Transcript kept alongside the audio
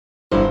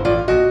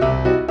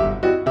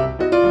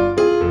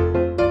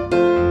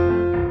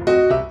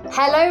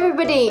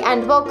everybody,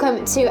 and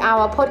welcome to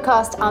our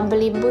podcast,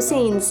 Unbelievable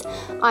Scenes.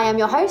 I am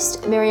your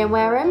host, Miriam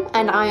Wareham,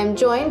 and I am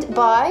joined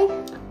by...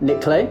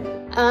 Nick Clay.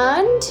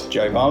 And...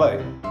 Joe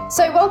Marlowe.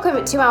 So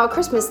welcome to our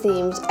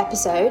Christmas-themed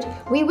episode.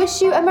 We wish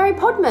you a Merry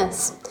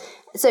Podmas.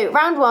 So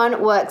round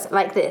one works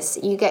like this.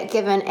 You get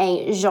given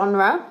a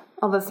genre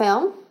of a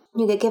film,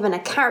 you get given a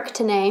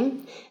character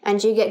name,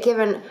 and you get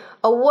given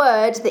a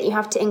word that you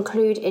have to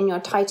include in your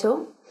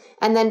title.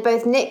 And then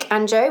both Nick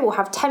and Joe will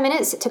have 10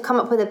 minutes to come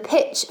up with a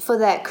pitch for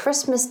their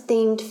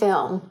Christmas-themed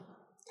film.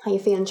 How you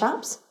feeling,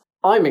 chaps?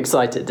 I'm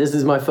excited. This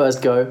is my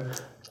first go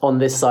on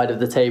this side of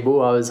the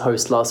table. I was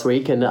host last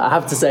week, and I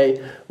have to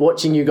say,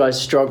 watching you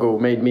guys struggle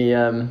made me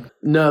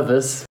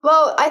nervous.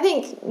 Well, I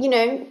think,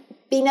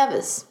 be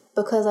nervous,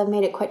 because I've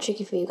made it quite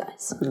tricky for you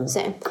guys.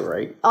 So,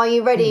 great. Are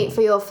you ready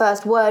for your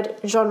first word,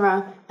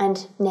 genre,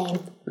 and name?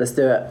 Let's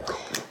do it.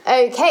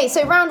 Okay,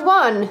 so round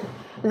one.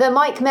 The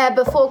Nightmare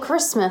Before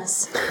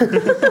Christmas.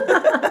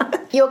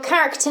 Your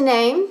character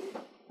name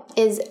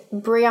is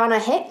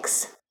Brianna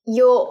Hicks.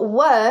 Your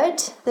word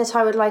that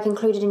I would like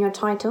included in your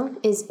title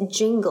is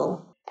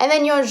jingle. And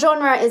then your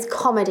genre is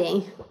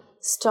comedy.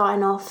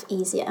 Starting off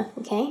easier,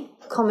 okay?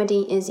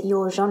 Comedy is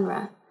your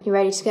genre. You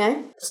ready to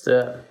go? Let's do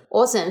it.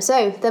 Awesome.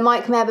 So, The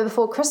Nightmare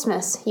Before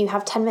Christmas. You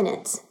have 10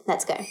 minutes.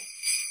 Let's go.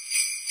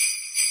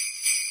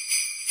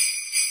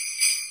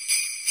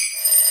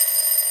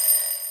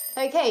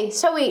 Okay,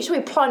 shall we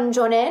plunge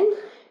on in?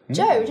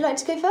 Joe, would you like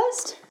to go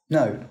first?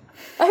 No.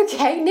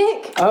 Okay,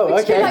 Nick. Oh,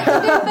 would okay. you like to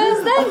go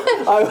first then?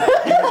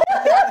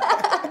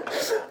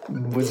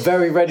 I was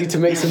very ready to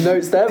make some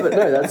notes there, but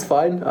no, that's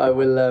fine. I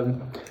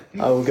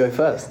will go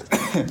first.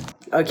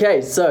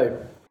 Okay, so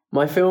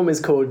my film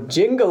is called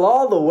Jingle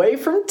All the Way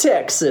from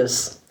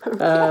Texas.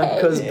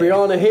 Because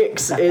Brianna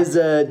Hicks is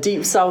a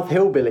deep south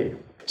hillbilly.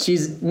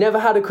 She's never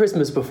had a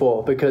Christmas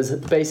before because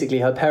basically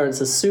her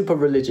parents are super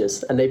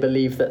religious and they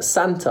believe that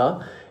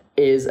Santa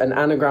is an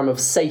anagram of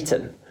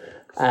Satan.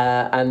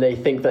 And they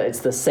think that it's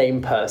the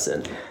same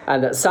person.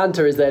 And that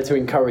Santa is there to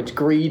encourage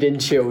greed in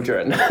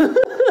children.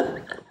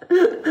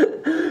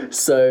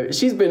 So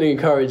she's been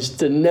encouraged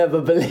to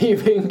never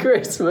believe in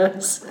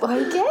Christmas.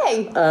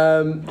 Okay.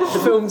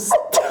 The film's...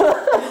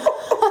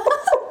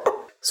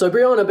 So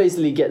Brianna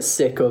basically gets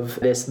sick of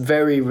this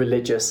very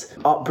religious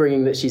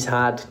upbringing that she's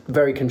had,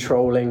 very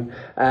controlling,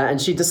 and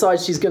she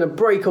decides she's going to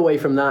break away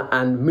from that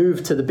and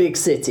move to the big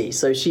city.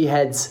 So she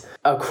heads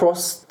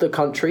across the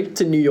country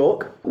to New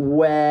York,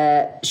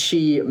 where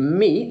she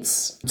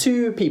meets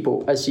two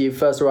people as she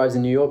first arrives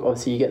in New York.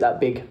 Obviously, you get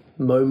that big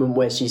moment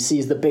where she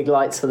sees the big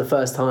lights for the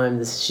first time.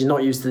 She's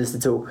not used to this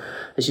at all.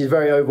 And she's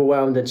very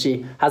overwhelmed, and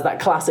she has that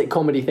classic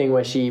comedy thing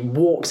where she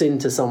walks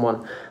into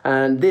someone.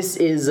 And this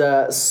is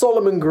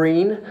Solomon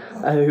Green,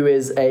 who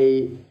is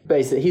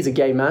he's a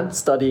gay man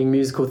studying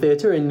musical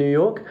theatre in New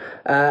York.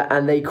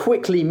 And they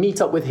quickly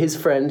meet up with his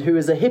friend, who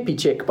is a hippie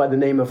chick by the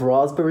name of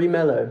Raspberry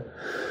Mellow.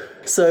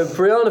 So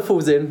Brianna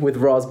falls in with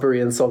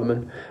Raspberry and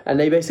Solomon, and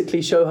they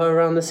basically show her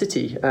around the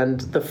city. And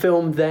the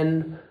film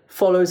then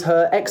follows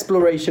her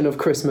exploration of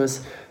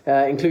Christmas,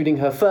 including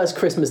her first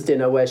Christmas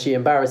dinner where she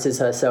embarrasses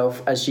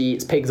herself as she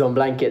eats pigs on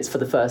blankets for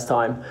the first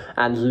time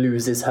and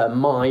loses her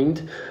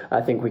mind. I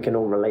think we can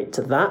all relate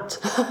to that.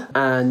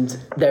 And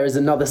there is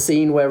another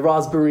scene where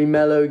Raspberry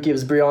Mellow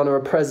gives Brianna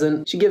a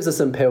present. She gives her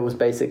some pills,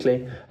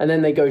 basically. And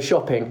then they go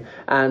shopping.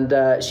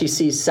 And she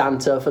sees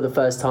Santa for the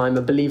first time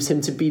and believes him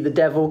to be the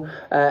devil.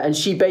 And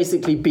she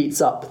basically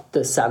beats up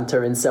the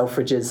Santa in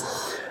Selfridges.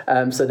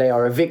 So they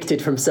are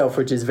evicted from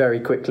Selfridges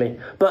very quickly.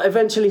 But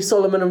eventually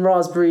Solomon and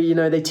Raspberry,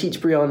 they teach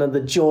Brianna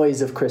the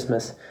joys of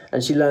Christmas,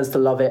 and she learns to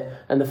love it.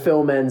 And the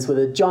film ends with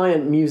a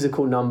giant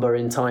musical number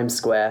in Times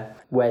Square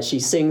where she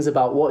sings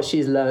about what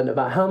she's learned,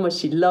 about how much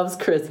she loves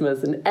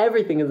Christmas, and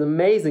everything is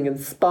amazing and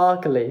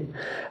sparkly.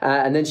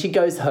 And then she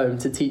goes home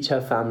to teach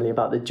her family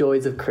about the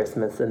joys of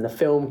Christmas, and the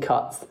film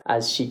cuts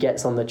as she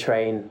gets on the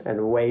train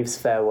and waves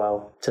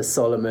farewell to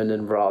Solomon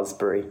and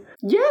Raspberry.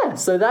 Yeah,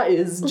 so that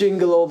is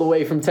Jingle All the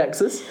Way from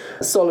Texas.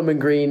 Solomon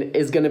Green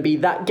is going to be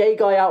that gay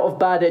guy out of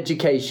Bad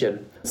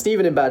Education,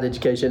 Stephen in Bad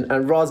Education,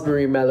 and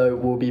Raspberry Mellow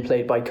will be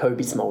played by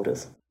Kobe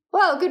Smulders.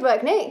 Well, good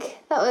work, Nick.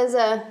 That was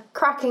a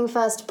cracking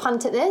first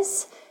punt at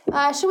this.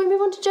 Shall we move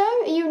on to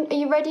Joe? Are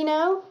you ready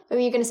now? Or are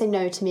you going to say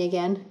no to me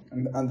again?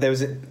 There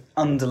was an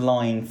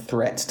underlying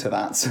threat to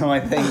that, so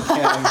I think...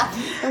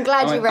 I'm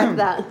glad you read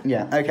that.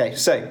 Yeah, okay,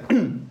 so...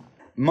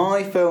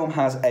 My film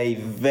has a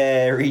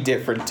very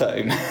different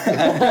tone.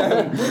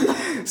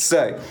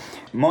 So,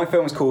 my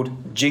film is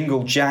called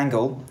Jingle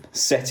Jangle,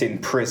 set in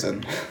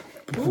prison.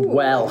 Ooh.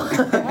 Well.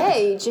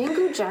 Hey,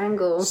 Jingle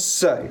Jangle.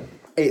 So,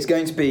 it's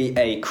going to be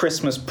a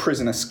Christmas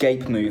prison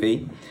escape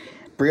movie.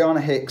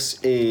 Brianna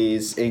Hicks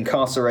is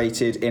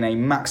incarcerated in a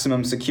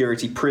maximum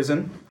security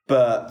prison,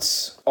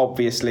 but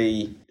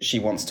obviously she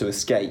wants to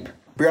escape.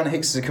 Brianna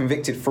Hicks is a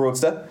convicted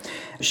fraudster.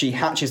 She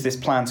hatches this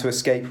plan to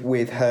escape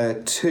with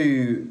her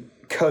two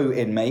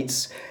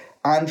co-inmates,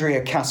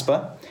 Andrea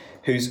Casper,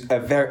 who's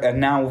a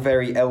now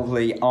very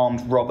elderly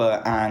armed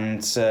robber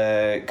and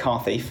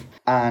car thief,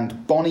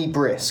 and Bonnie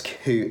Brisk,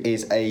 who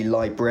is a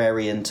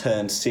librarian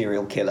turned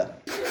serial killer.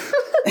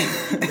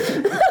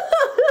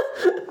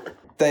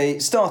 The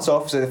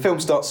film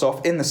starts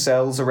off in the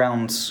cells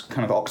around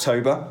kind of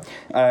October.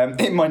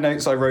 In my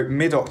notes, I wrote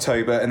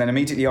mid-October, and then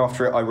immediately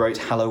after it, I wrote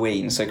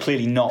Halloween, so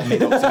clearly not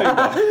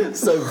mid-October.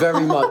 So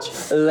very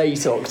much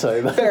late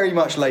October. Very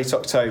much late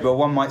October.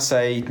 One might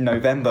say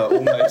November,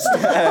 almost.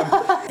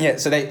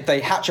 So they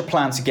hatch a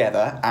plan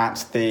together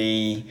at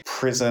the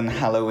prison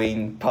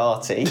Halloween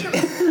party.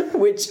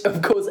 Which,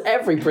 of course,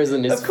 every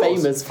prison is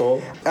famous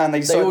for. And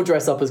they all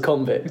dress up as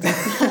convicts.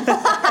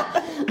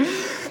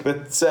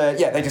 But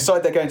they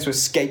decide they're going to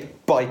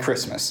escape by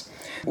Christmas.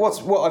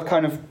 What I've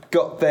kind of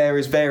got there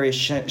is various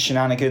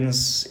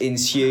shenanigans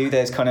ensue.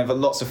 There's kind of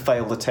lots of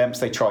failed attempts.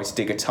 They try to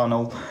dig a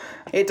tunnel.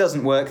 It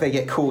doesn't work. They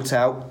get caught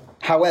out.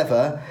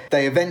 However,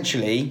 they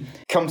eventually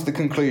come to the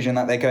conclusion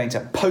that they're going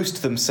to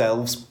post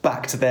themselves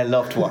back to their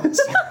loved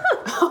ones.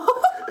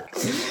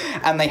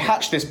 And they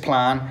hatch this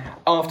plan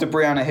after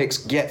Brianna Hicks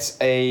gets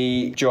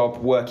a job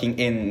working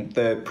in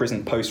the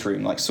prison post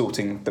room, like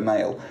sorting the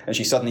mail. And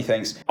she suddenly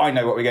thinks, I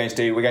know what we're going to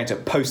do. We're going to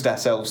post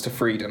ourselves to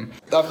freedom.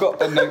 I've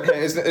got a note here.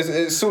 As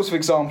a sort of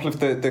example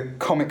of the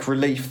comic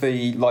relief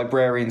the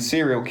librarian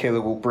serial killer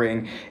will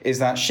bring is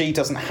that she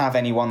doesn't have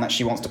anyone that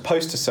she wants to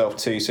post herself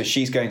to, so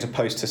she's going to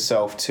post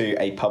herself to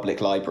a public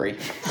library.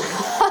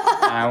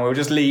 And we'll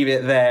just leave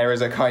it there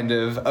as a kind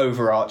of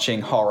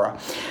overarching horror.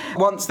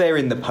 Once they're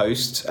in the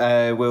post,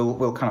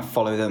 we'll kind of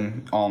follow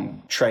them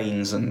on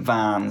trains and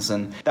vans,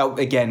 and that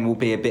again will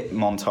be a bit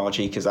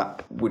montagey because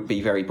that would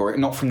be very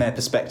boring. Not from their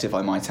perspective,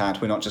 I might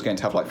add. We're not just going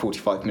to have like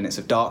 45 minutes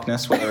of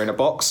darkness where they're in a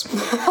box.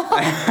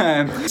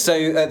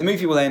 So the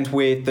movie will end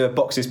with the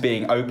boxes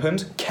being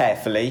opened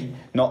carefully,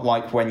 not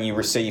like when you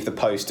receive the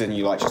post and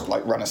you just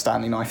run a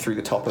Stanley knife through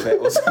the top of it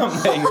or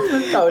something.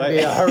 That would be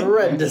a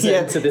horrendous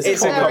end to this.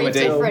 It's a comedy.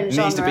 Different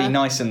genre. Needs to be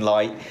nice and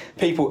light.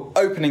 People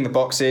opening the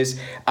boxes,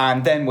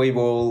 and then we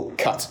will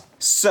cut.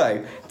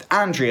 So,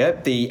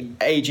 Andrea, the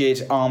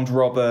aged armed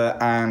robber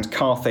and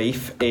car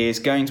thief, is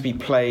going to be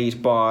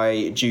played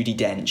by Judi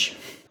Dench.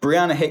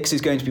 Brianna Hicks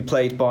is going to be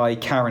played by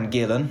Karen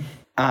Gillan.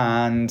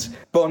 And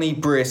Bonnie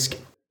Brisk,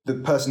 the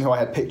person who I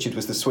had pictured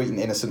was the sweet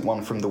and innocent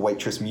one from the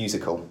Waitress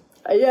musical.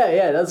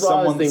 Yeah, that's what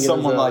I was thinking.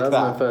 Someone like that.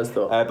 that. My first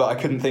thought. But I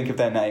couldn't think of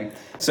their name.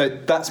 So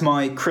that's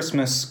my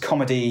Christmas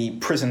comedy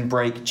prison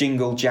break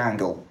jingle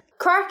jangle.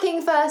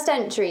 Cracking first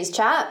entries,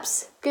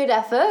 chaps. Good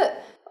effort.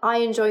 I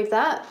enjoyed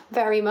that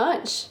very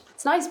much.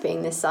 It's nice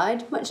being this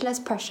side. Much less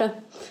pressure.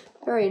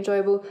 Very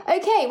enjoyable.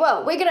 Okay,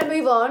 well, we're going to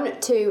move on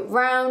to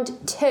round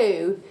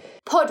 2.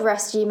 Pod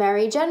rest ye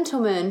merry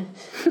gentlemen.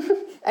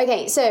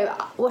 Okay, so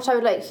what I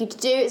would like you to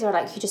do is I would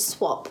like you to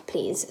swap,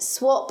 please.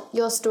 Swap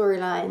your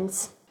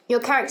storylines. Your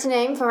character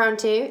name for round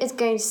 2 is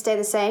going to stay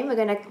the same. We're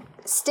going to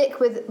stick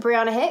with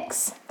Brianna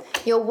Hicks.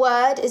 Your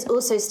word is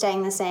also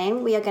staying the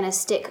same. We are going to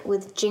stick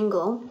with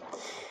jingle.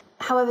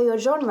 However, your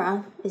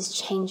genre is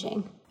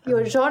changing.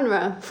 Your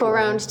genre for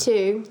round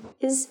 2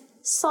 is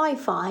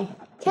sci-fi.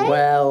 Okay?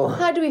 Well,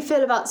 how do we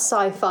feel about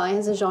sci-fi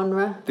as a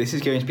genre? This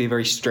is going to be a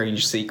very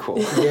strange sequel.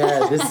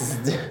 Yeah, this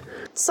is...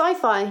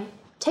 Sci-fi.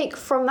 Take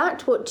from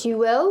that what you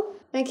will.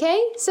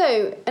 Okay?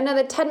 So,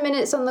 another 10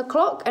 minutes on the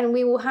clock and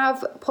we will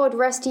have Pod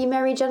Rest Ye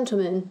Merry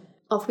Gentlemen.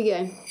 Off we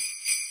go.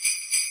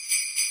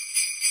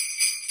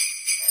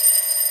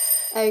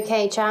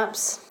 Okay,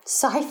 chaps.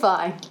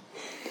 Sci-fi.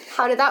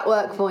 How did that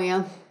work for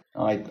you?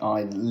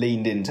 I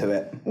leaned into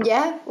it.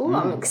 Yeah? Ooh,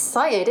 I'm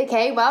excited.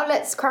 Okay, well,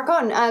 let's crack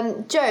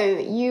on. Joe,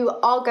 you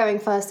are going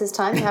first this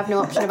time. You have no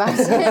option about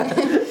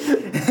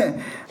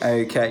it.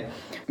 Okay.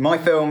 My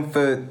film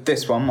for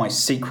this one, my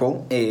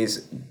sequel,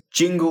 is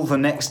Jingle the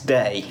Next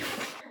Day.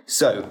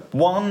 So,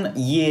 1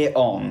 year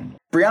on,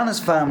 Brianna's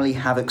family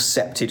have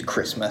accepted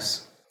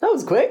Christmas. That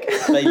was quick.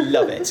 They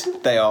love it.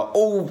 They are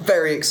all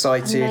very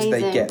excited. Amazing.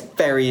 They get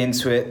very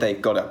into it.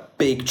 They've got a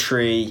big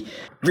tree,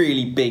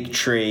 really big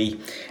tree,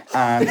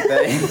 and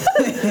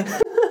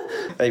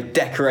they've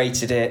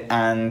decorated it,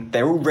 and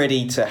they're all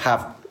ready to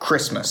have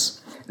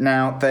Christmas.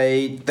 Now,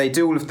 they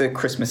do all of the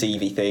Christmas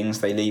Eve-y things.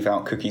 They leave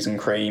out cookies and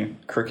cream.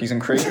 Cookies and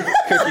milk.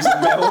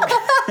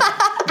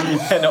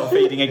 They're not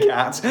feeding a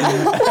cat.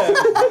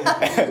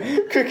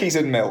 Cookies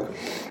and milk.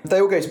 They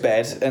all go to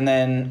bed, and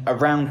then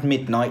around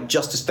midnight,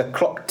 just as the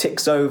clock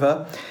ticks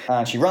over,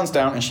 she runs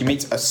down and she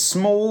meets a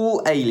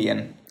small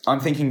alien. I'm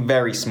thinking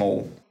very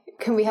small.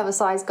 Can we have a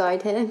size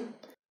guide here?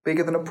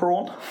 Bigger than a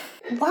prawn?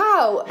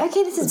 Wow.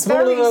 Okay, this is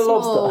Smaller very than a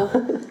small.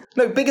 lobster.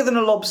 No, bigger than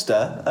a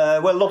lobster.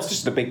 Well, lobster's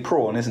just a big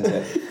prawn, isn't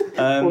it?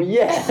 Well,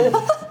 yeah.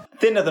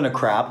 Thinner than a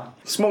crab.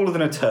 Smaller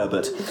than a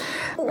turbot.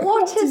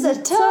 What is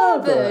a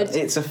turbot?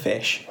 It's a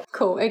fish.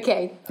 Cool,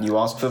 okay. You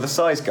asked for the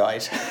size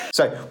guide.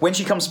 So, when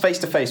she comes face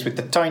to face with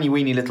the tiny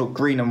weeny little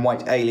green and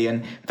white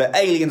alien, the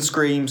alien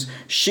screams,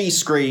 she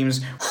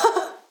screams,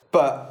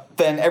 but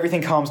then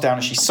everything calms down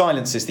and she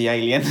silences the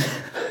alien.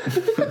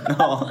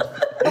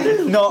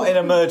 Not in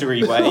a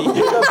murdery way.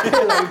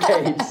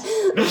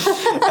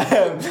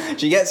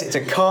 She gets it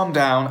to calm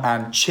down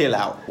and chill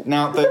out.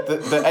 Now,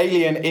 the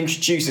alien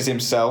introduces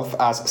himself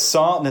as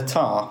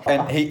Sarnatar,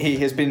 and he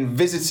has been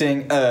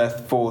visiting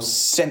Earth for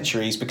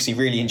centuries because he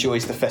really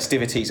enjoys the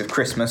festivities of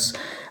Christmas.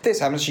 This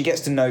happens, she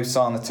gets to know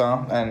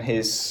Sarnatar and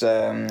his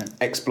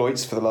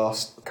exploits for the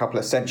last couple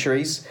of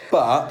centuries,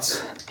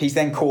 but he's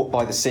then caught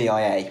by the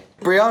CIA.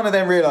 Brianna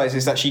then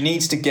realises that she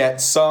needs to get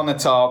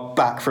Sarnatar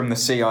back from the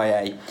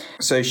CIA.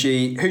 So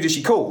who does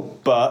she call?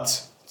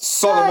 But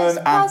Solomon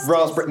and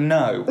Raspberry.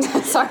 No.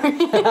 Sorry.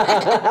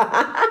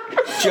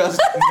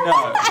 Just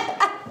no.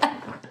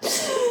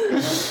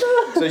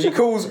 So she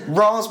calls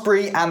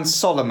Raspberry and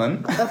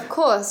Solomon. Of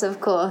course.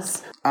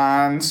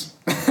 And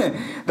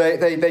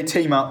they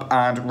team up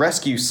and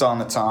rescue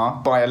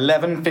Sarnatar by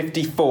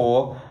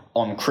 11:54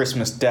 on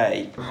Christmas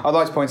Day. I'd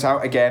like to point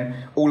out again,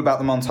 all about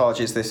the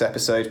montages this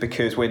episode,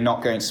 because we're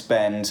not going to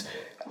spend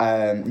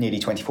nearly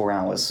 24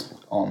 hours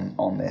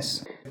on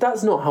this.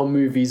 That's not how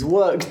movies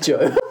work,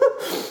 Joe.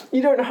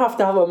 You don't have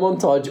to have a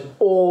montage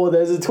or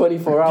there's a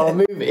 24-hour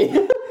movie.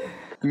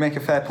 You make a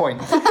fair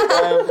point.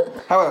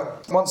 However,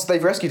 once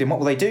they've rescued him, what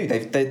will they do?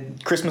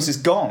 Christmas is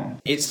gone.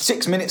 It's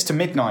 6 minutes to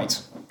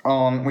midnight,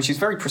 which is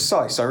very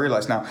precise, I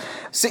realise now.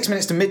 6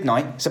 minutes to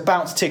midnight, it's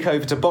about to tick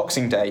over to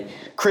Boxing Day.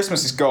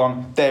 Christmas is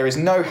gone, there is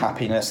no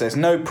happiness, there's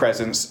no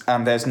presents,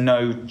 and there's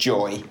no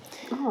joy.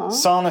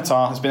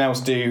 Sarnatar has been able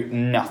to do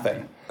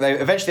nothing.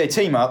 Eventually they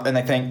team up and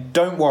they think,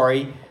 don't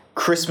worry,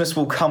 Christmas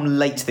will come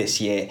late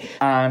this year.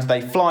 And they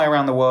fly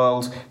around the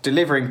world,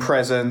 delivering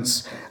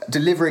presents,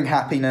 delivering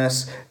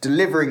happiness,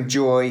 delivering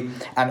joy,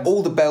 and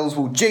all the bells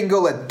will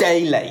jingle a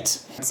day late.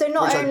 So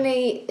not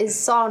only is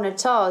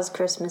Sarnatar's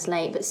Christmas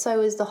late, but so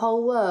is the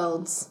whole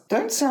world's.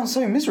 Don't sound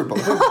so miserable.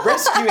 We're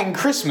rescuing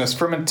Christmas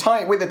from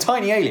with a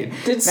tiny alien.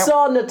 Did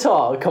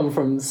Sarnatar come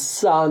from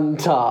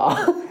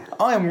Santa?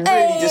 I am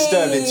really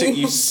disturbed it took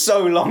you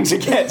so long to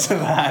get to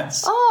that.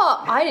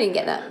 Oh, I didn't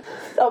get that.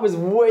 That was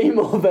way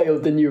more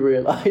veiled than you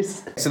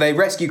realise. So they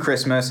rescue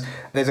Christmas.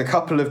 There's a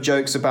couple of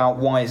jokes about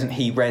why isn't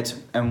he red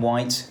and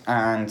white,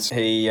 and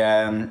he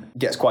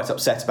gets quite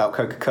upset about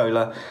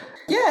Coca-Cola.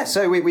 Yeah,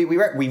 so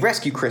we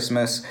rescue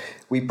Christmas,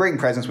 we bring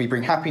presents, we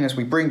bring happiness,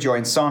 we bring joy,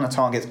 and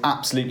Sarnatar gets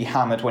absolutely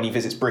hammered when he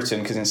visits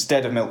Britain because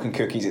instead of milk and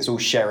cookies, it's all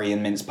sherry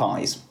and mince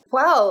pies.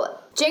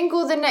 Well,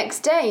 jingle the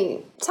next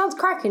day. Sounds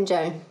cracking,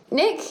 Joe.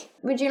 Nick,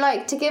 would you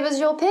like to give us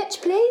your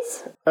pitch,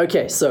 please?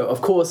 Okay, so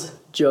of course,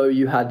 Joe,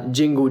 you had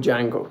Jingle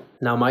Jangle.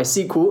 Now my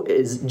sequel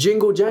is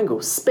Jingle Jangle,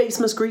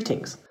 Spacemas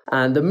Greetings.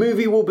 And the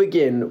movie will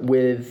begin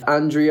with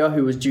Andrea,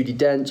 who was Judi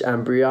Dench,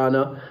 and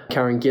Brianna,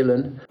 Karen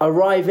Gillan,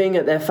 arriving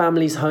at their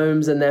family's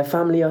homes, and their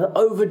family are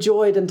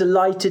overjoyed and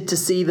delighted to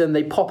see them.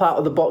 They pop out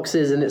of the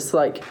boxes and it's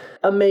like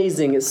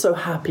amazing. It's so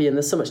happy and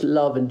there's so much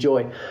love and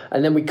joy.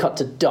 And then we cut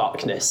to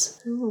darkness.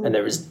 Ooh. And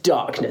there is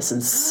darkness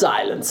and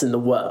silence in the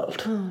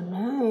world. Oh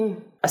no.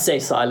 I say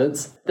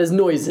silence. There's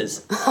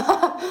noises.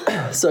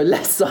 So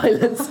less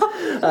silence.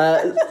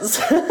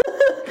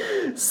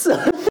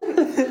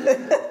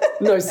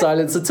 No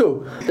silence at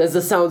all. There's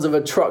the sounds of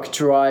a truck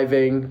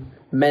driving,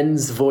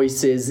 men's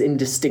voices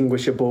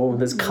indistinguishable.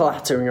 There's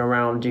clattering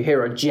around. You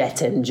hear a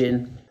jet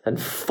engine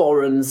and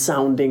foreign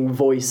sounding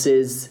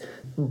voices.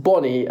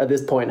 Bonnie, at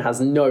this point, has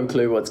no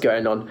clue what's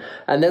going on.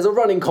 And there's a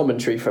running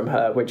commentary from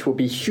her, which will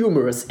be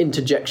humorous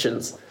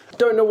interjections.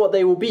 Don't know what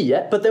they will be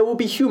yet, but there will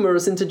be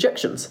humorous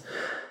interjections.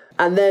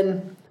 And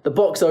then the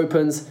box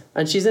opens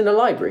and she's in a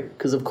library,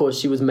 because of course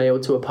she was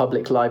mailed to a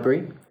public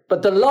library.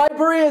 But the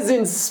library is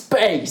in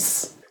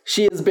space.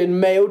 She has been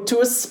mailed to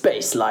a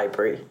space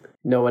library.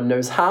 No one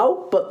knows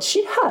how, but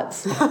she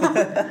has.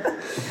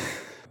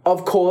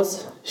 Of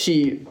course,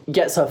 she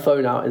gets her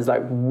phone out and is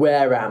like,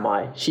 where am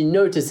I? She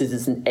notices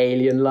it's an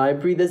alien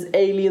library. There's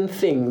alien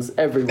things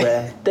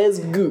everywhere. There's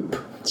goop.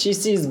 She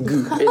sees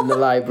goop in the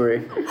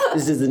library.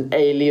 This is an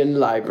alien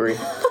library.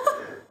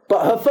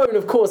 But her phone,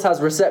 of course,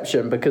 has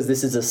reception because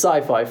this is a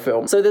sci-fi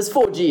film. So there's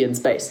 4G in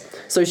space.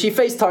 So she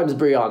FaceTimes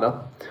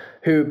Brianna,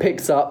 who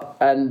picks up,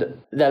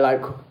 and they're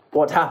like,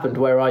 what happened?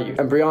 Where are you?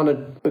 And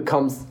Brianna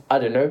becomes, I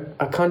don't know,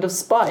 a kind of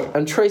spy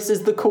and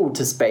traces the call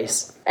to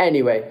space.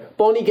 Anyway,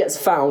 Bonnie gets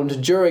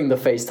found during the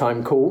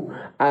FaceTime call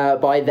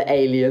by the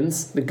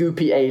aliens, the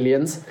goopy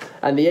aliens,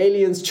 and the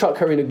aliens chuck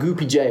her in a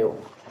goopy jail.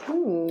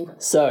 Ooh.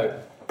 So,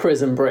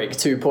 Prison Break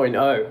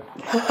 2.0.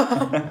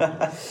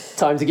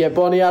 Time to get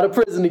Bonnie out of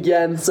prison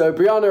again. So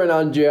Brianna and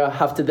Andrea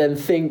have to then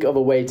think of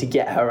a way to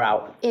get her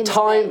out. In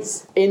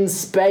space. In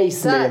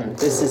space, Nim.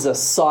 This is a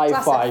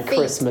sci-fi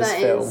Christmas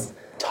film. Is.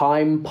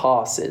 Time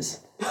passes.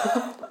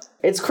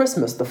 It's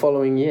Christmas the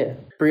following year.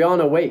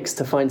 Brianna wakes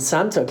to find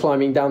Santa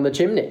climbing down the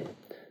chimney.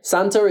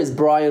 Santa is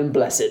Brian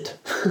Blessed.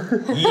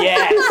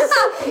 Yes!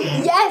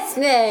 Yes,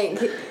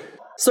 Nick!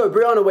 So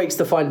Brianna wakes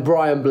to find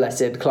Brian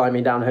Blessed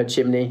climbing down her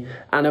chimney.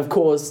 And of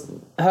course,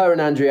 her and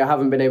Andrea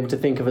haven't been able to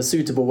think of a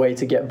suitable way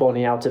to get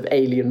Bonnie out of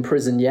alien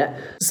prison yet.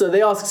 So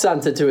they ask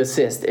Santa to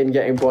assist in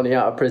getting Bonnie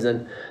out of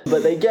prison.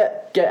 But they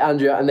get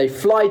Andrea and they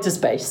fly to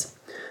space.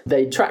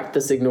 They track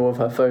the signal of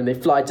her phone. They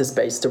fly to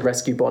space to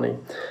rescue Bonnie.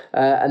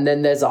 And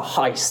then there's a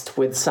heist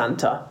with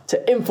Santa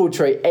to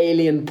infiltrate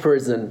alien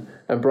prison.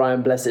 And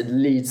Brian Blessed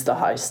leads the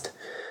heist.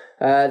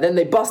 Then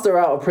they bust her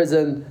out of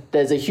prison.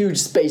 There's a huge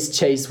space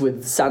chase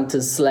with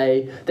Santa's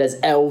sleigh. There's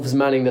elves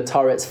manning the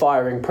turrets,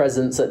 firing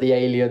presents at the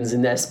aliens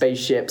in their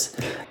spaceships.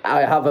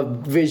 I have a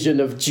vision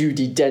of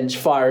Judi Dench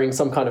firing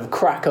some kind of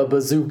cracker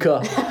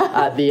bazooka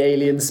at the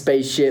alien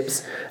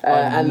spaceships.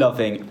 I'm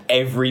loving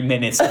every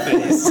minute of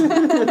this.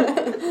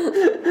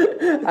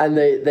 And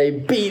they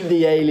beat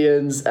the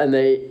aliens, and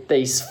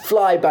they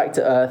fly back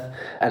to Earth,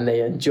 and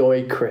they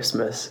enjoy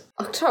Christmas.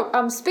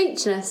 I'm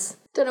speechless.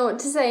 Don't know what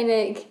to say,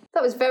 Nick.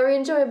 That was very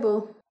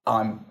enjoyable.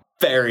 I'm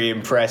very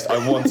impressed.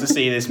 I want to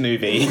see this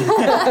movie.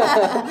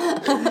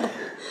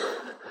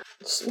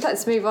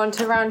 Let's move on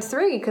to round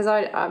 3, because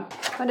I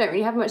don't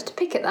really have much to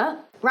pick at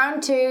that.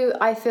 Round 2,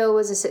 I feel,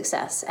 was a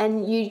success,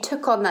 and you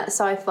took on that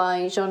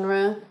sci-fi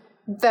genre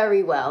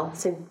very well,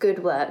 so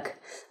good work.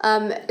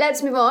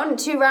 Let's move on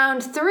to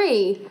round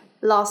 3.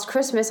 Last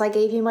Christmas, I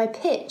gave you my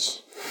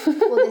pitch.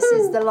 Well, this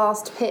is the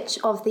last pitch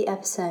of the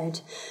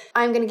episode.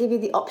 I'm going to give you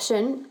the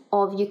option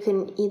of you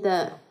can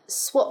either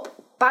swap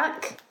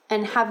back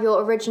and have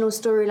your original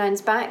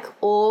storylines back,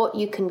 or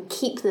you can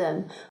keep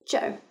them.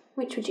 Joe,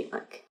 which would you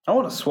like? I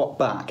want to swap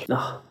back.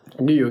 Oh,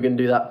 I knew you were going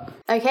to do that.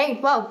 Okay,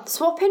 well,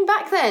 swapping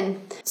back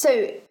then.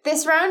 So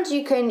this round,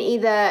 you can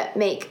either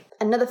make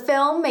another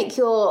film, make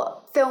your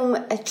film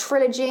a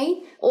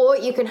trilogy, or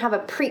you can have a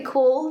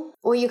prequel,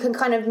 or you can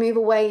kind of move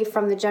away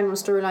from the general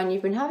storyline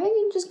you've been having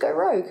and just go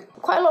rogue.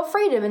 Quite a lot of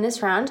freedom in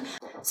this round.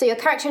 So your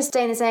character is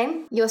staying the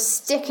same, you're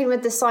sticking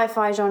with the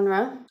sci-fi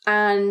genre,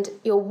 and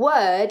your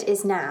word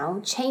is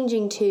now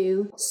changing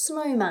to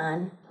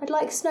snowman. I'd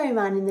like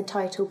snowman in the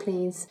title,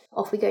 please.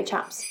 Off we go,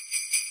 chaps.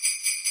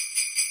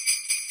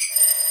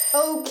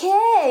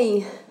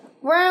 Okay,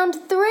 round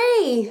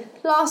 3.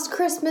 Last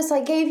Christmas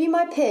I gave you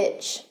my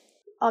pitch.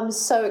 I'm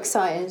so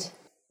excited.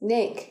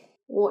 Nick,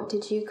 what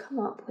did you come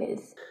up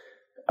with?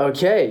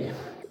 Okay,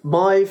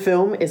 my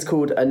film is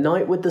called A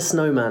Night with the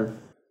Snowman.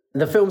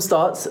 The film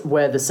starts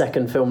where the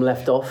second film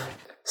left off.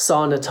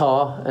 Sana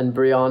Tar and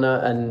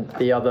Brianna and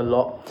the other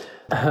lot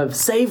have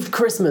saved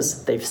Christmas.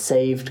 They've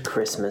saved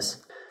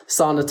Christmas.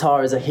 Sana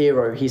Tar is a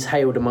hero. He's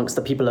hailed amongst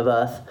the people of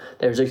Earth.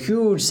 There is a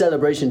huge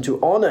celebration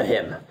to honour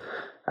him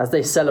as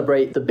they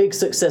celebrate the big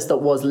success that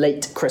was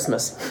late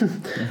Christmas.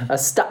 A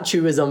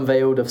statue is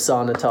unveiled of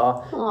Sana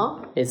Tar.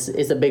 Aww.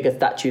 It's a bigger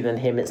statue than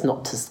him. It's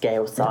not to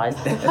scale size.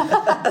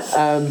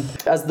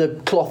 As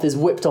the cloth is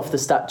whipped off the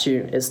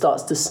statue, it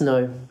starts to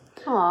snow.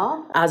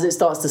 Aww. As it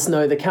starts to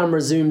snow, the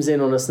camera zooms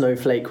in on a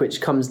snowflake which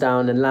comes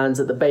down and lands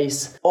at the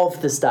base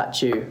of the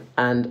statue.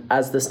 And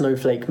as the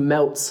snowflake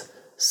melts,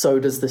 so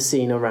does the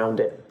scene around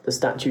it. The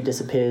statue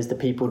disappears, the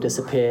people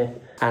disappear,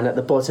 and at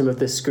the bottom of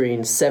the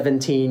screen,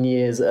 17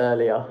 years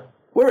earlier,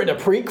 we're in a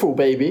prequel,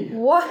 baby.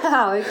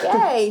 Wow,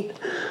 okay.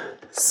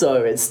 So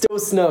it's still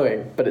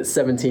snowing, but it's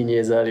 17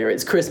 years earlier.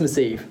 It's Christmas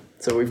Eve.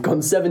 So we've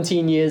gone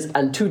 17 years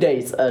and 2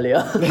 days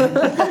earlier.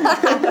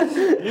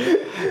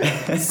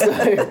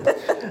 So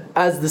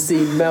as the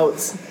scene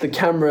melts, the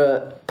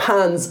camera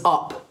pans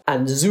up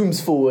and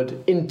zooms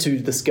forward into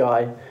the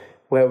sky,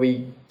 where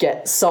we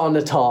get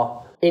Sana Tar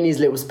in his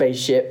little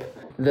spaceship.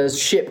 The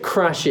ship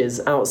crashes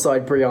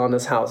outside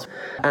Brianna's house,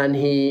 and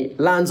he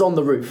lands on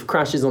the roof,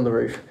 crashes on the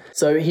roof.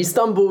 So he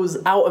stumbles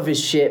out of his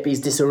ship, he's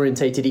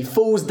disorientated, he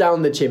falls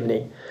down the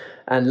chimney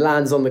and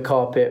lands on the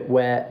carpet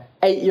where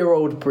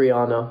 8-year-old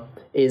Brianna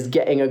is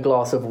getting a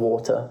glass of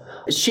water.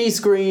 She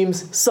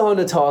screams,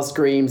 Sana Tar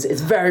screams.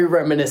 It's very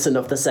reminiscent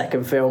of the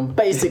second film,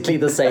 basically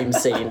the same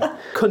scene.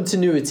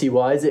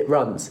 Continuity-wise, it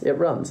runs.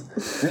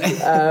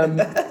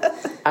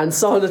 And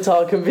Sana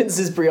Tar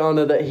convinces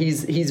Brianna that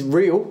he's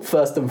real,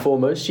 first and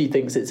foremost. She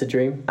thinks it's a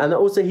dream. And that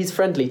also he's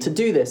friendly. To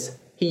do this,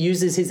 he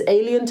uses his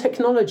alien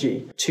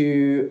technology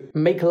to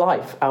make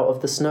life out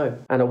of the snow.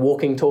 And a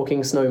walking,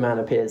 talking snowman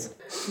appears.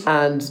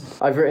 And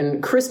I've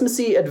written,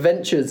 Christmassy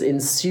adventures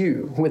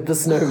ensue with the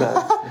snowman,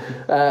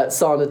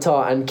 Sana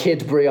Tar and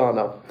Kid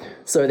Brianna.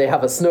 So they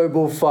have a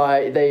snowball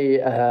fight, they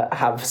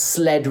have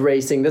sled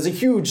racing. There's a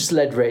huge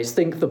sled race.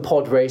 Think the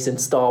pod race in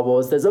Star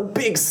Wars. There's a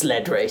big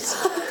sled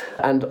race.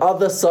 And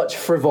other such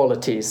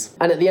frivolities.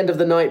 And at the end of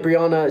the night,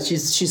 Brianna,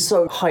 she's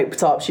so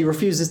hyped up, she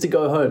refuses to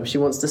go home. She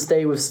wants to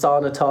stay with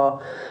Sana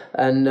Tar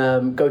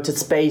and go to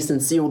space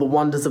and see all the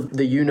wonders of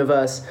the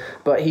universe.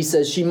 But he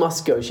says she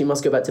must go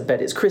back to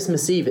bed. It's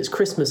Christmas Eve, it's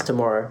Christmas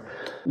tomorrow.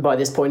 By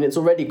this point, it's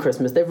already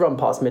Christmas. They've run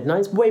past midnight,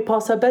 it's way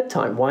past her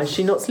bedtime. Why is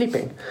she not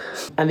sleeping?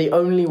 And the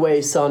only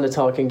way Sana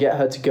Tar can get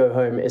her to go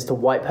home is to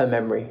wipe her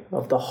memory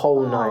of the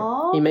whole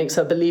night. He makes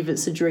her believe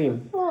it's a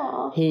dream.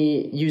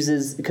 He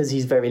uses, because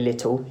he's very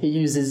little, he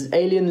uses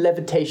alien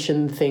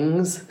levitation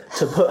things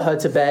to put her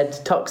to bed,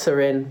 tucks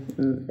her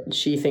in.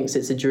 She thinks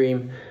it's a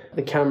dream.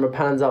 The camera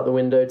pans out the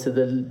window to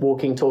the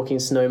walking, talking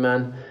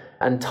snowman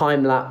and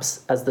time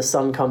lapse as the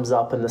sun comes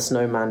up and the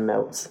snowman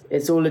melts.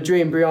 It's all a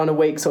dream. Brianna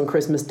wakes on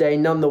Christmas Day,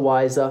 none the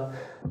wiser.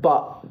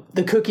 But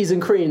the cookies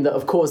and cream that,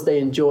 of course, they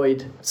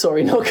enjoyed...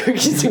 Sorry, not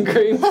cookies and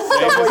cream.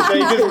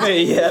 Same as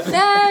me, yeah.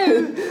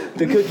 No!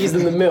 The cookies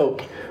and the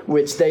milk,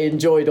 which they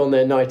enjoyed on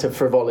their night of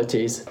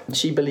frivolities.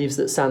 She believes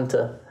that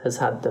Santa has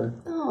had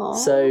them. Aww.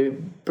 So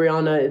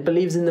Brianna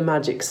believes in the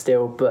magic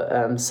still, but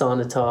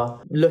Sarnatar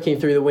looking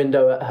through the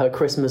window at her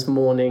Christmas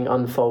morning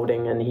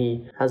unfolding, and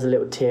he has a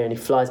little tear and he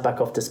flies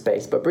back off to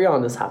space. But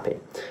Brianna's happy.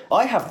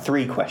 I have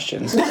 3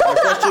 questions. My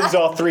questions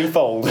are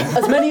threefold.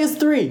 As many as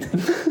 3.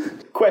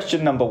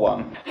 Question number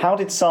 1. How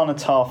did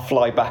Sarnatar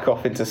fly back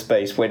off into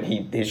space when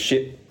his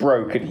ship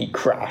broke and he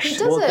crashed? He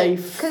doesn't,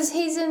 because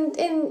he's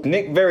in...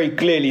 Nick very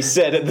clearly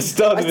said at the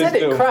start of this I said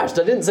film... it crashed,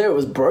 I didn't say it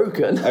was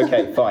broken.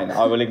 Okay, fine.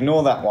 I will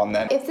ignore that one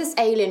then. If this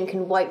alien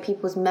can wipe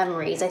people's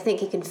memories, I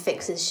think he can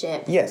fix his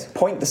ship. Yes,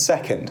 point the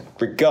second.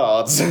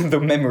 Regards the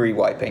memory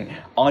wiping.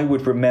 I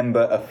would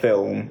remember a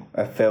film.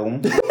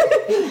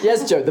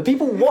 Yes, Joe, the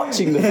people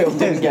watching the film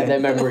didn't get their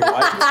memory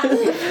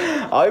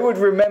right. I would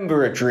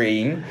remember a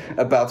dream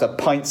about a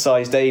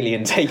pint-sized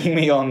alien taking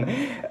me on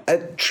a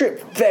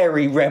trip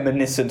very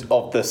reminiscent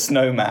of the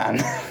Snowman.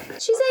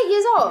 She's 8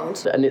 years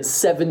old. And it's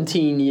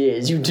 17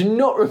 years. You do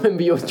not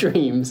remember your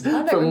dreams I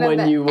don't from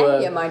remember when you were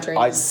any of my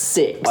dreams.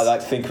 6. I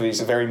like to think of it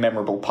as a very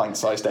memorable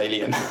pint-sized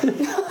alien.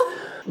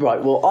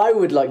 Right, well, I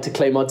would like to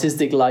claim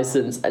artistic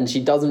license, and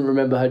she doesn't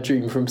remember her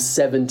dream from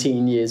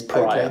 17 years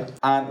prior. Okay.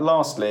 And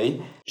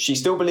lastly, she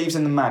still believes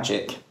in the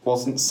magic.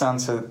 Wasn't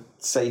Santa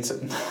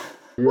Satan?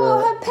 Well,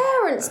 her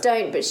parents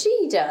don't, but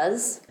she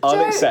does.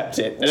 I'll accept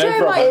it. No Joe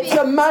problem. might It's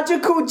a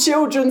magical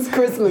children's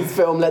Christmas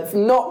film. Let's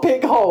not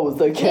pick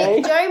holes, okay?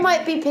 Nick, Joe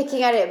might be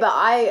picking at it, but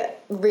I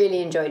really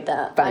enjoyed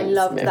that. I Thanks,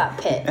 loved Miff. that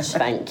pitch.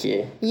 Thank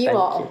you. You Thank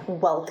are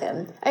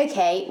welcome.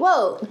 Okay,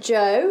 well,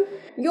 Joe,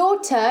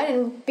 your turn,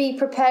 and be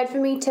prepared for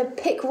me to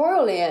pick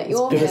royally at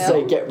your I'm going to say,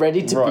 film. get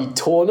ready to be Right.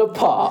 torn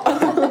apart.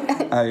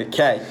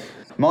 Okay.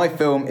 My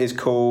film is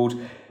called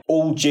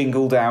All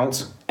Jingled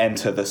Out,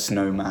 Enter the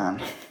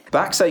Snowman.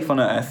 Back safe on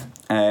Earth,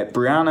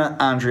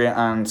 Brianna, Andrea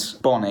and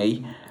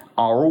Bonnie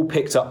are all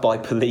picked up by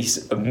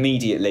police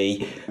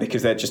immediately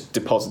because they're just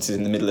deposited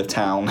in the middle of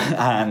town,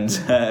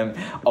 and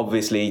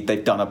obviously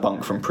they've done a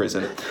bunk from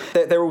prison.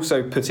 They're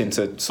also put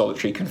into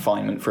solitary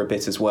confinement for a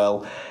bit as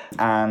well,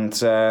 and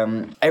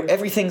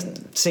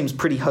everything seems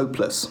pretty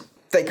hopeless.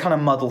 They kind of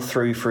muddle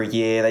through for a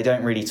year, they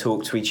don't really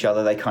talk to each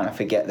other, they kind of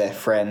forget their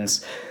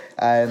friends.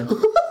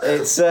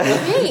 It's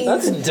Jeez,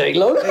 That didn't take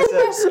long. you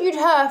rescued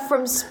her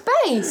from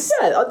space.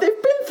 Yeah, they've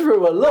been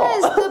through a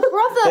Where's lot. the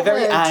brotherhood? they're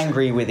very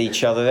angry with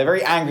each other, they're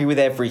very angry with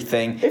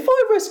everything. If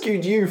I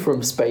rescued you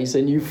from space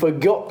and you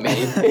forgot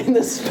me in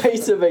the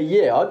space of a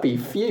year, I'd be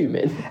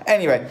fuming.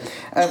 Anyway,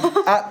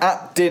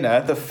 at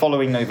dinner the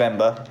following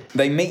November,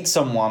 they meet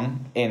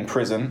someone in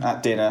prison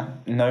at dinner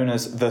known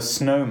as the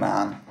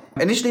Snowman.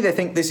 Initially they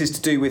think this is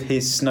to do with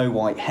his snow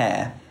white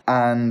hair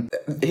and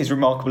his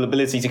remarkable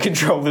ability to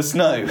control the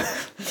snow.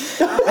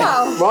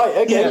 Wow. Right,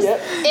 okay, Yes.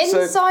 yeah.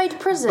 Inside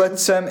prison.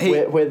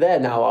 But We're there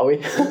now, are we?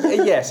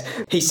 yes,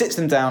 he sits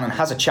them down and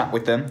has a chat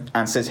with them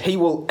and says he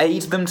will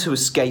aid them to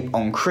escape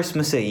on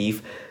Christmas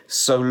Eve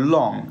so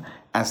long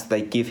as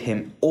they give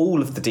him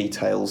all of the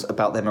details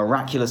about their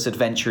miraculous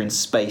adventure in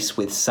space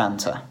with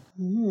Santa.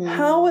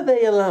 How are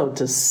they allowed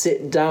to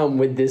sit down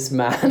with this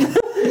man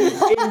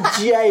in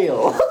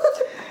jail?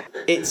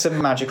 It's a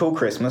magical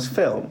Christmas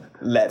film.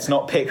 Let's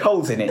not pick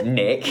holes in it,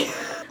 Nick.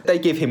 They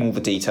give him all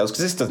the details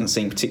because this doesn't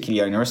seem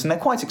particularly onerous, and they're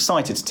quite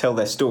excited to tell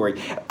their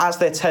story. As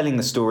they're telling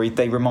the story,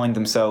 they remind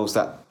themselves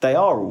that they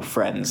are all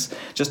friends,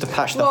 just to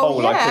patch the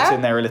hole I put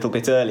in there a little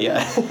bit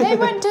earlier. They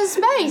went to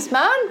space,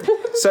 man.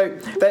 So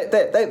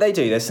they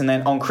do this, and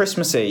then on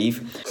Christmas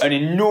Eve, an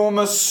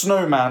enormous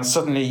snowman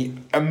suddenly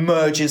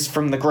emerges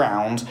from the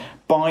ground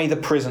by the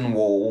prison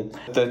wall.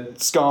 The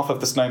scarf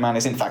of the snowman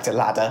is in fact a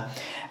ladder,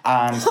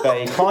 and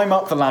they climb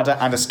up the ladder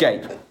and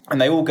escape. And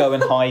they all go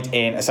and hide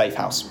in a safe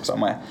house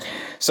somewhere.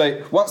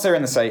 So once they're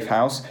in the safe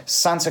house,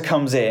 Santa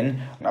comes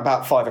in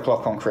about 5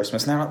 o'clock on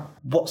Christmas, and they're like,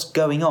 what's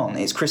going on?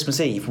 It's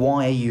Christmas Eve.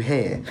 Why are you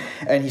here?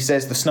 And he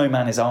says the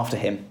snowman is after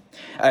him.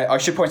 I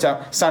should point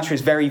out, Santa is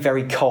very,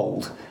 very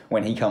cold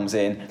when he comes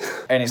in.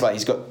 And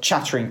he's got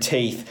chattering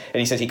teeth, and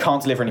he says he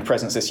can't deliver any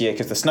presents this year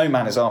because the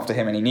snowman is after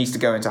him and he needs to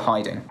go into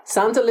hiding.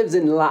 Santa lives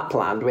in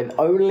Lapland with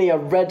only a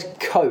red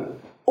coat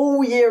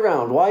all year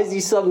round. Why is he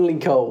suddenly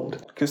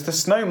cold? Because the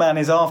snowman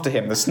is after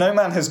him. The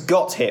snowman has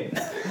got him.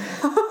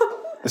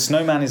 The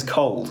snowman is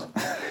cold.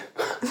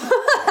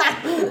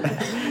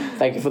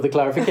 Thank you for the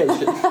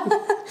clarification.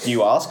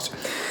 You asked.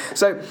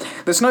 So,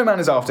 the snowman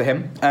is after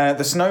him.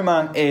 The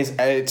snowman is,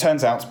 it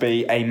turns out to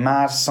be a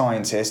mad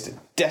scientist,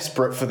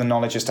 desperate for the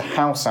knowledge as to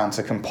how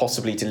Santa can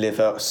possibly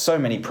deliver so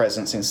many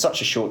presents in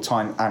such a short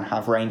time and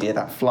have reindeer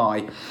that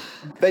fly.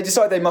 They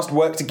decide they must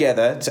work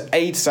together to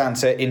aid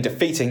Santa in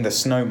defeating the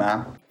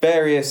snowman.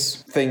 Various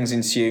things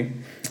ensue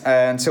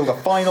until the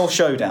final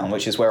showdown,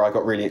 which is where I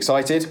got really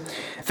excited.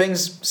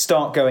 Things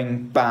start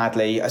going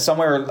badly.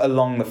 Somewhere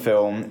along the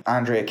film,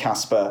 Andrea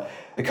Casper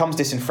becomes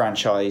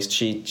disenfranchised.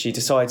 She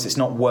decides it's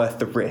not worth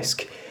the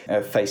risk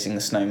of facing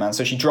the snowman,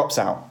 so she drops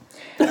out.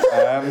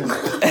 Where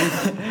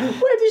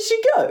did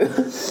she go?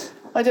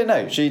 I don't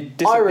know. She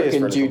disappears I for a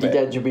reckon little Judi bit.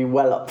 Dench would be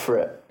well up for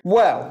it.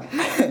 Well,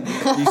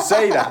 you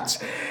say that.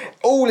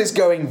 All is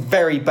going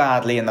very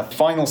badly in the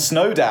final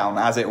snowdown,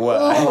 as it were.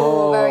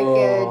 Oh, very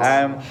good.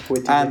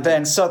 And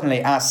then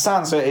suddenly, as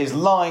Santa is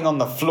lying on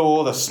the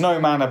floor, the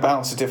snowman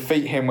about to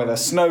defeat him with a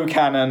snow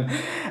cannon,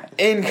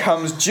 in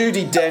comes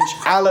Judi Dench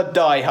a la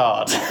Die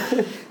Hard.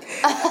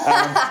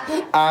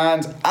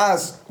 And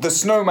as the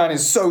snowman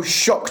is so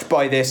shocked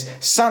by this,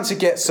 Santa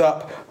gets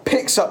up,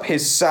 picks up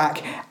his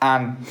sack,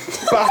 and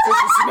batters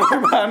the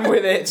snowman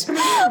with it,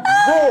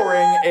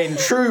 roaring in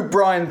true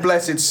Brian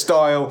Blessed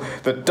style,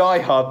 the Die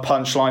Hard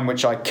punchline,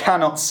 which I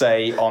cannot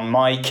say on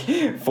mic,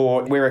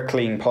 for we're a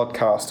clean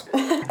podcast.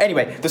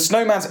 Anyway, the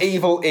snowman's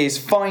evil is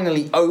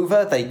finally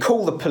over. They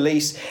call the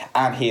police,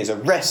 and he is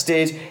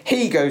arrested.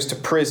 He goes to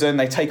prison.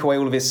 They take away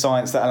all of his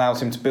science that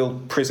allows him to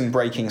build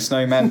prison-breaking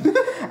snowmen.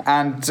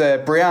 And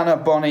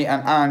Brianna, Bonnie,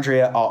 and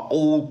Andrea are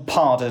all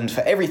pardoned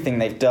for everything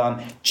they've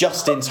done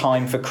just in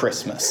time for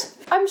Christmas.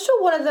 I'm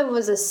sure one of them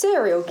was a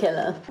serial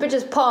killer, but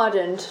just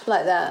pardoned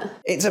like that.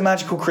 It's a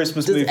magical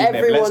Christmas movie, Nick.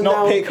 everyone Let's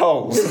not now- pick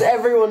holes. Does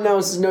everyone now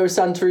know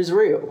Santa is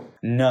real?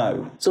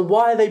 No. So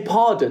why are they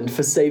pardoned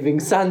for saving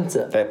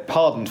Santa? They're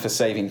pardoned for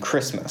saving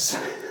Christmas.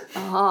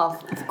 Ah,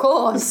 of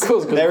course. Of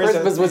course, because There is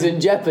Christmas was in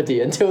jeopardy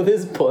until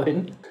this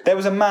point. There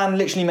was a man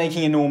literally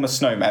making enormous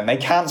snowmen. They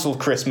cancelled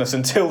Christmas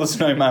until the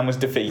snowman was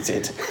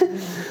defeated.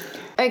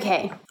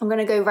 Okay, I'm going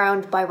to go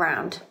round by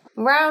round.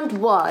 Round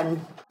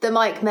 1, the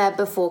Nightmare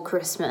Before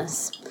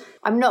Christmas.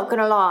 I'm not going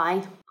to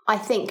lie, I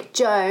think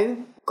Joe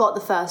got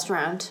the first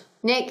round.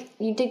 Nick,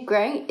 you did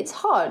great. It's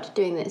hard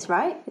doing this,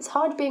 right? It's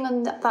hard being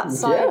on that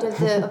side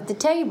of the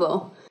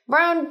table.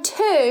 Round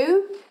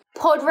 2,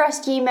 Pod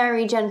Rest Ye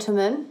Merry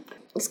Gentlemen.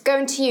 It's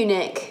going to you,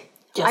 Nick.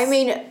 Yes. I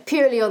mean,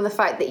 purely on the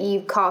fact that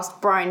you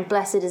cast Brian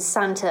Blessed as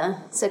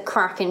Santa. It's a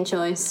cracking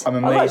choice. I'm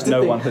amazed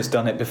no one has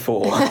done it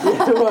before.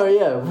 Well,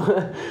 yeah.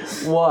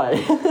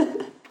 Why?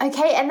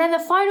 Okay, and then the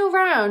final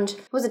round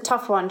was a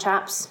tough one,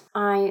 chaps.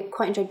 I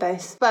quite enjoyed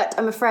both. But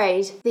I'm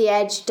afraid the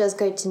edge does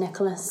go to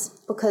Nicholas,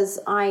 because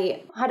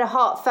I had a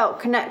heartfelt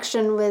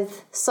connection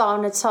with Sar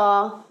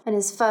Natar and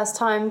his first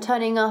time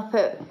turning up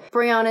at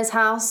Brianna's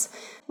house.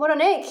 What on,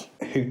 Nick?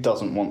 Who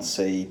doesn't want to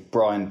see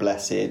Brian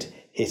Blessed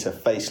hit a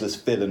faceless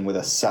villain with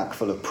a sack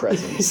full of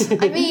presents?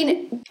 I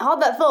mean,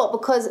 hold that thought,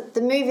 because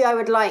the movie I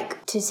would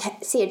like to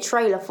see a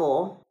trailer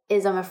for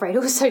is, I'm afraid,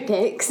 also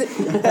Dicks.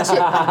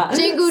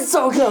 Jingle...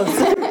 So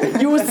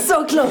close. You were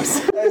so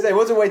close. There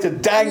was a way to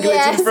dangle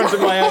it in front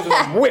of my hand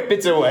and whip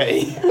it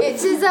away.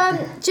 It's his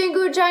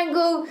Jingle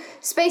Jangle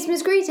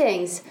Spaceman's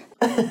Greetings.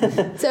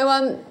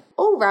 So,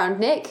 all round,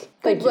 Nick.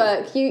 Good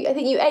work. I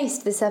think you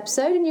aced this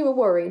episode and you were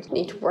worried. Didn't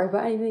need to worry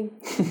about anything.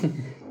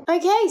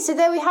 Okay, so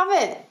there we have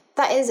it.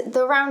 That is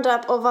the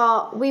roundup of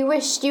our We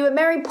Wish You a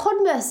Merry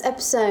Podmas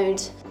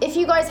episode. If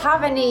you guys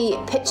have any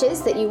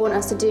pitches that you want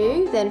us to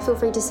do, then feel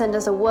free to send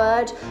us a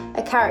word,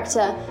 a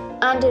character,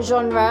 and a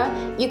genre.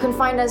 You can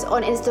find us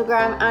on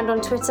Instagram and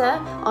on Twitter.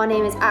 Our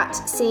name is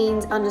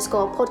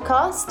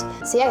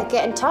 @scenes_podcast. So yeah,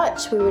 get in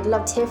touch. We would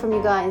love to hear from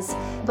you guys.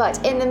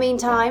 But in the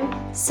meantime,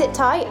 sit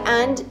tight,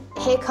 and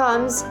here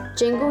comes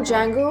Jingle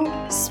Jangle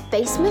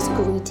Spacemas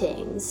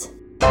Greetings.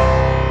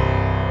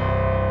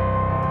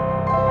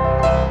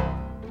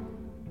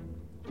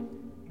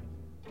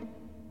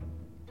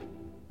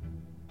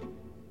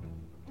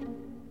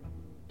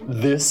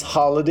 This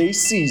holiday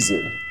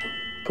season,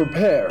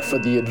 prepare for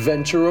the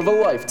adventure of a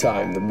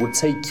lifetime that will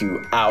take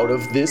you out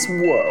of this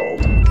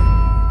world.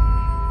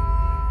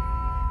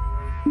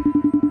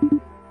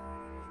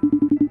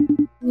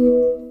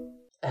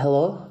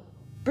 Hello?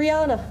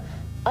 Brianna,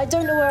 I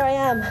don't know where I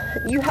am.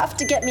 You have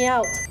to get me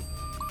out.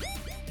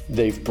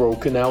 They've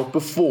broken out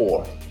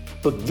before,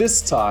 but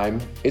this time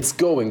it's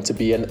going to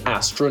be an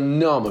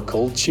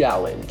astronomical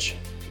challenge.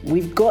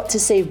 We've got to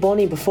save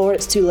Bonnie before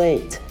it's too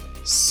late.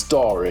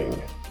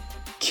 Starring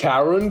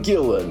Karen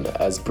Gillan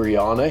as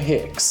Brianna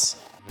Hicks,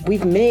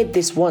 We've made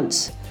this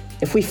once.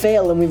 If we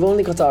fail, then we've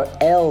only got our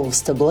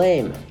elves to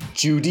blame.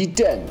 Judi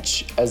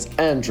Dench as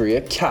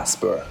Andrea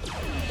Casper,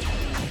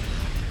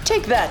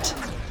 Take that.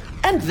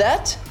 And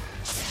that.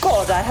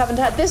 God, I haven't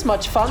had this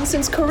much fun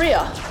since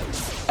Korea.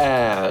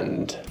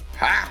 and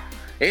Ha!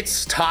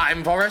 It's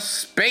time for a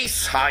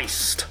space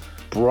heist.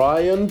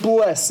 Brian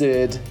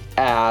Blessed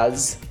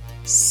as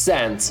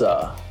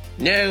Santa.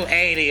 No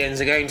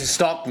aliens are going to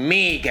stop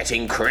me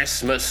getting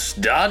Christmas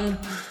done.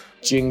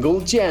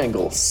 Jingle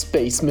Jangle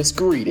Spacemas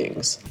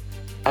Greetings.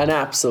 An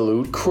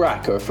absolute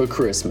cracker for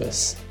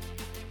Christmas.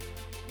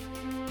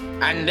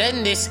 And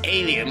then this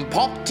alien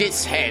popped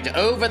its head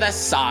over the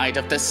side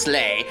of the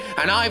sleigh,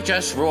 and I've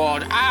just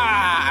roared,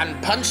 ah,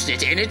 and punched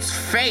it in its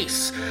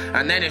face.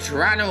 And then it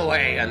ran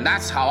away, and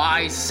that's how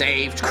I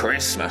saved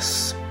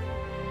Christmas.